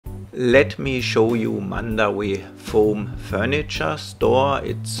Let me show you MANDAUE Foam Furniture Store.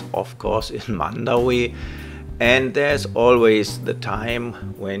 It's of course in MANDAUE, and there's always the time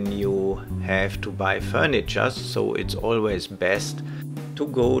when you have to buy furniture, so it's always best to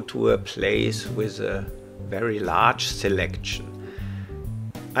go to a place with a very large selection.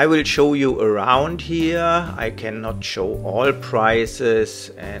 I will show you around here. I cannot show all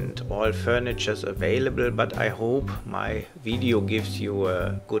prices and all furnitures available, but I hope my video gives you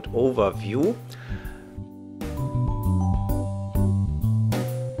a good overview.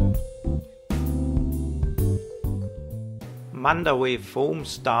 MANDAUE Foam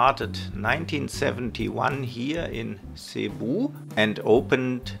started 1971 here in Cebu and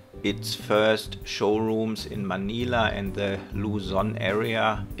opened its first showrooms in Manila and the Luzon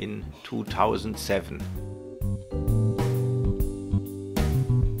area in 2007.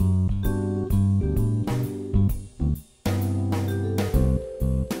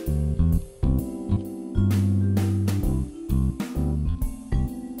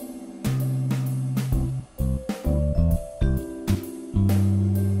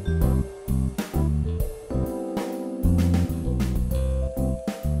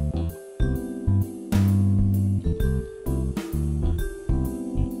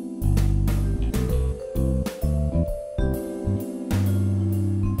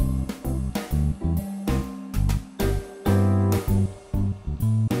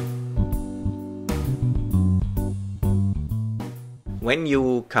 When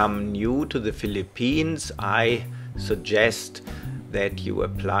you come new to the Philippines, I suggest that you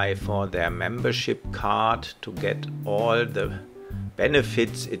apply for their membership card to get all the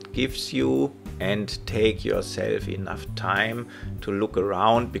benefits it gives you, and take yourself enough time to look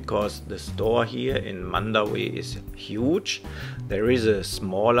around, because the store here in MANDAUE is huge. There is a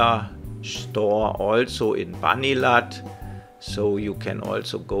smaller store also in Banilat, so you can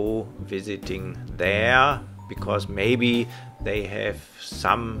also go visiting there, because maybe they have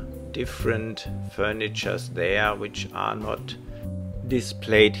some different furnitures there which are not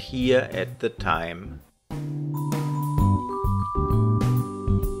displayed here at the time.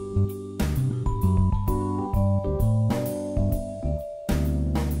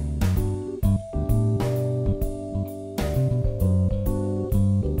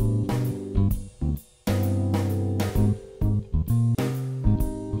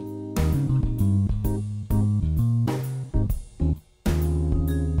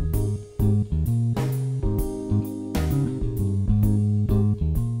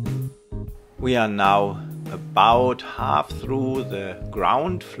 We are now about half through the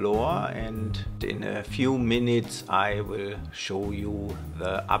ground floor, and in a few minutes I will show you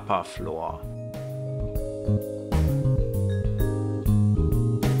the upper floor.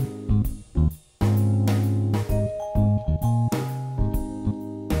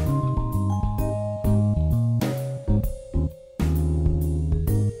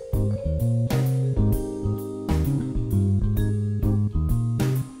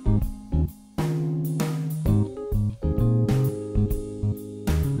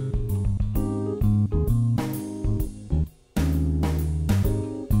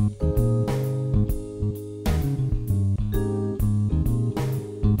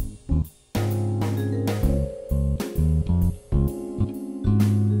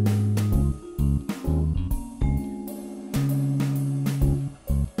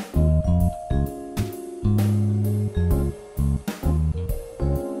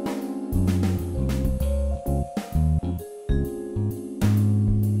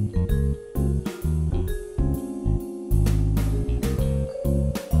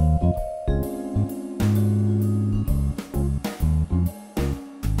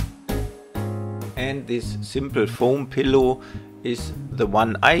 And this simple foam pillow is the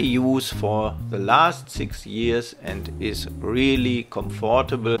one I use for the last 6 years and is really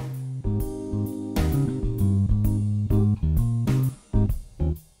comfortable.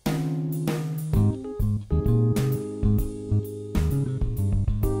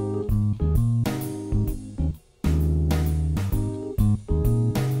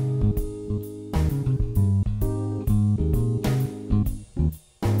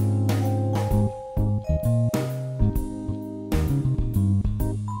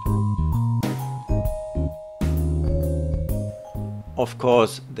 Of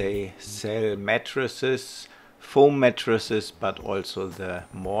course, they sell mattresses, foam mattresses, but also the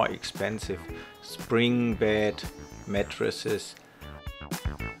more expensive spring bed mattresses.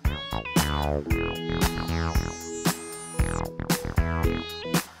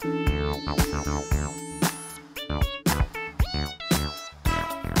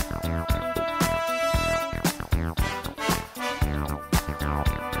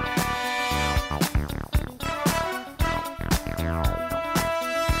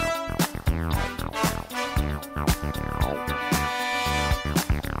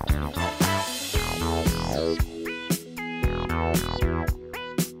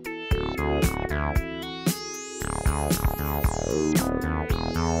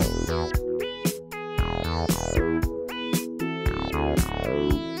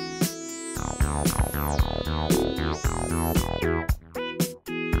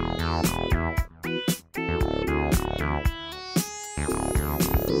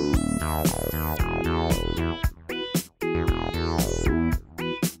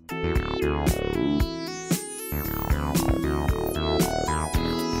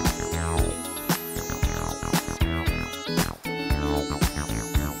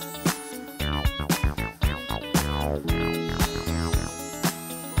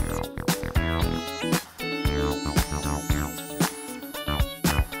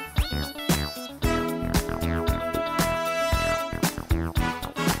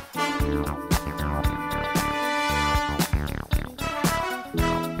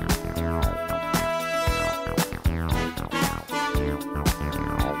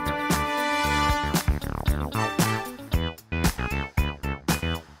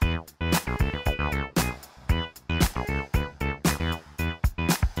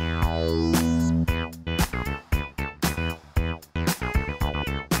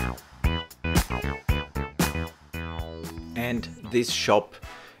 And this shop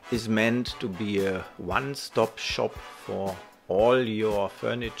is meant to be a one-stop shop for all your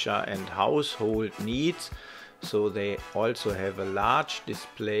furniture and household needs. So they also have a large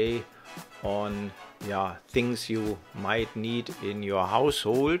display on things you might need in your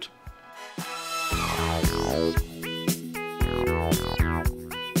household.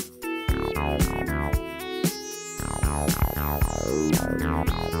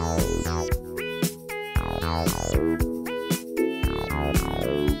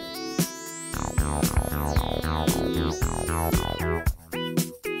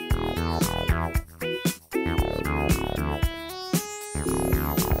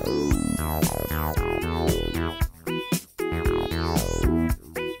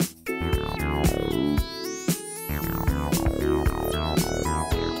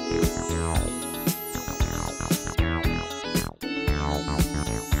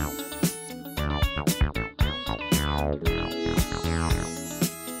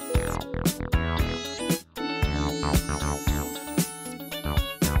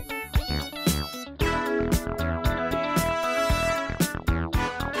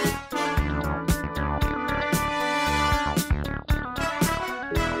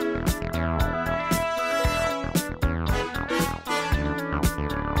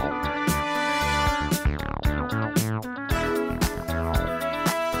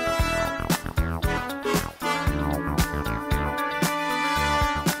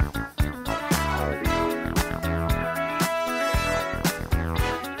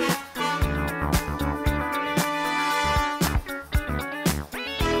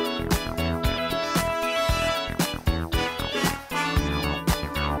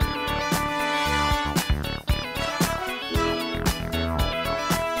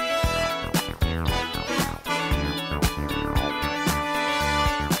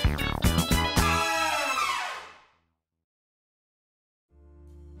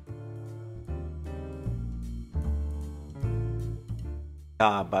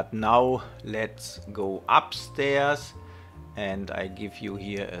 But now let's go upstairs and I give you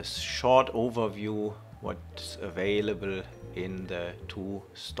here a short overview what's available in the 2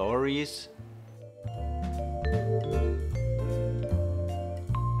 stories.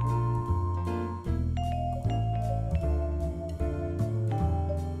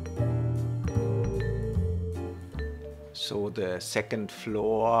 So the second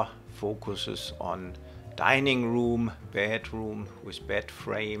floor focuses on dining room, bedroom with bed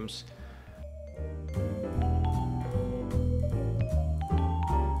frames.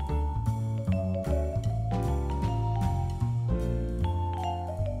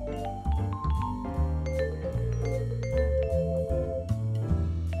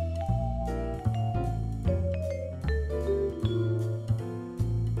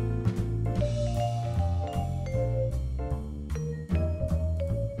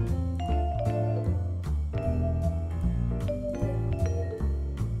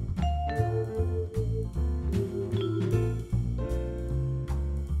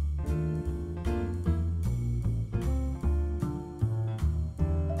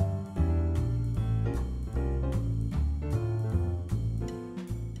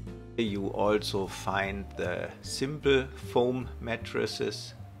 You also find the simple foam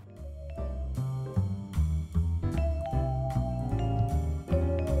mattresses.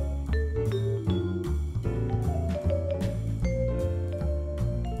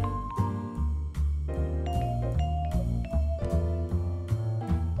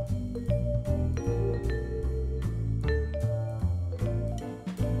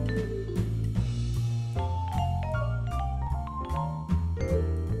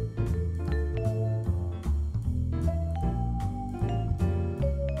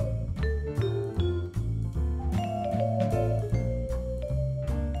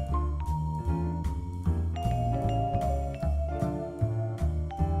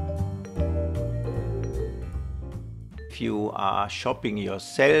 if you are shopping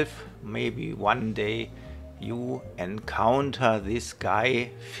yourself, maybe one day you encounter this guy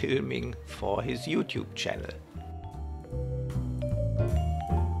filming for his YouTube channel.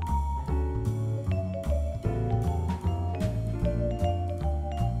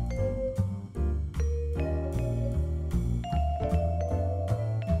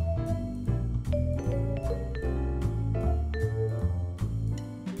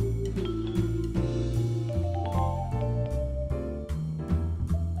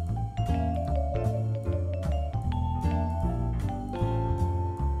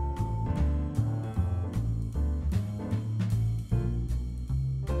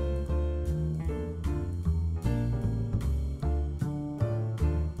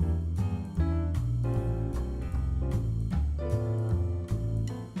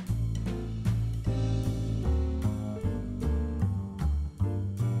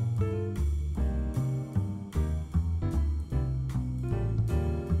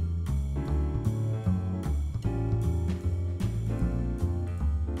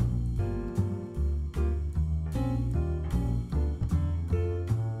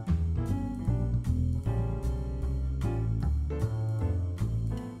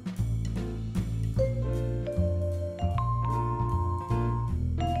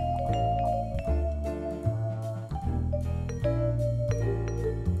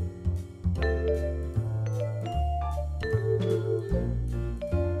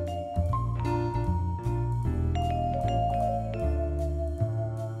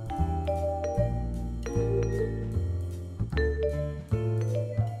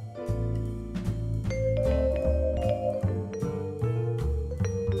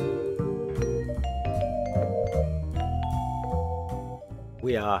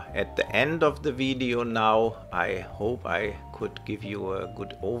 We are at the end of the video now. I hope I could give you a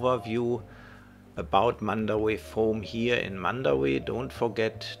good overview about MANDAUE Foam here in Mandaue. Don't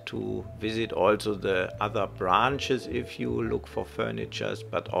forget to visit also the other branches if you look for furnitures,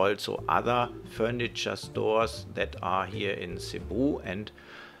 but also other furniture stores that are here in Cebu and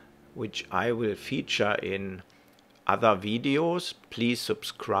which I will feature in other videos. Please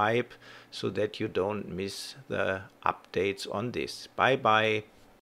subscribe so that you don't miss the updates on this. Bye bye.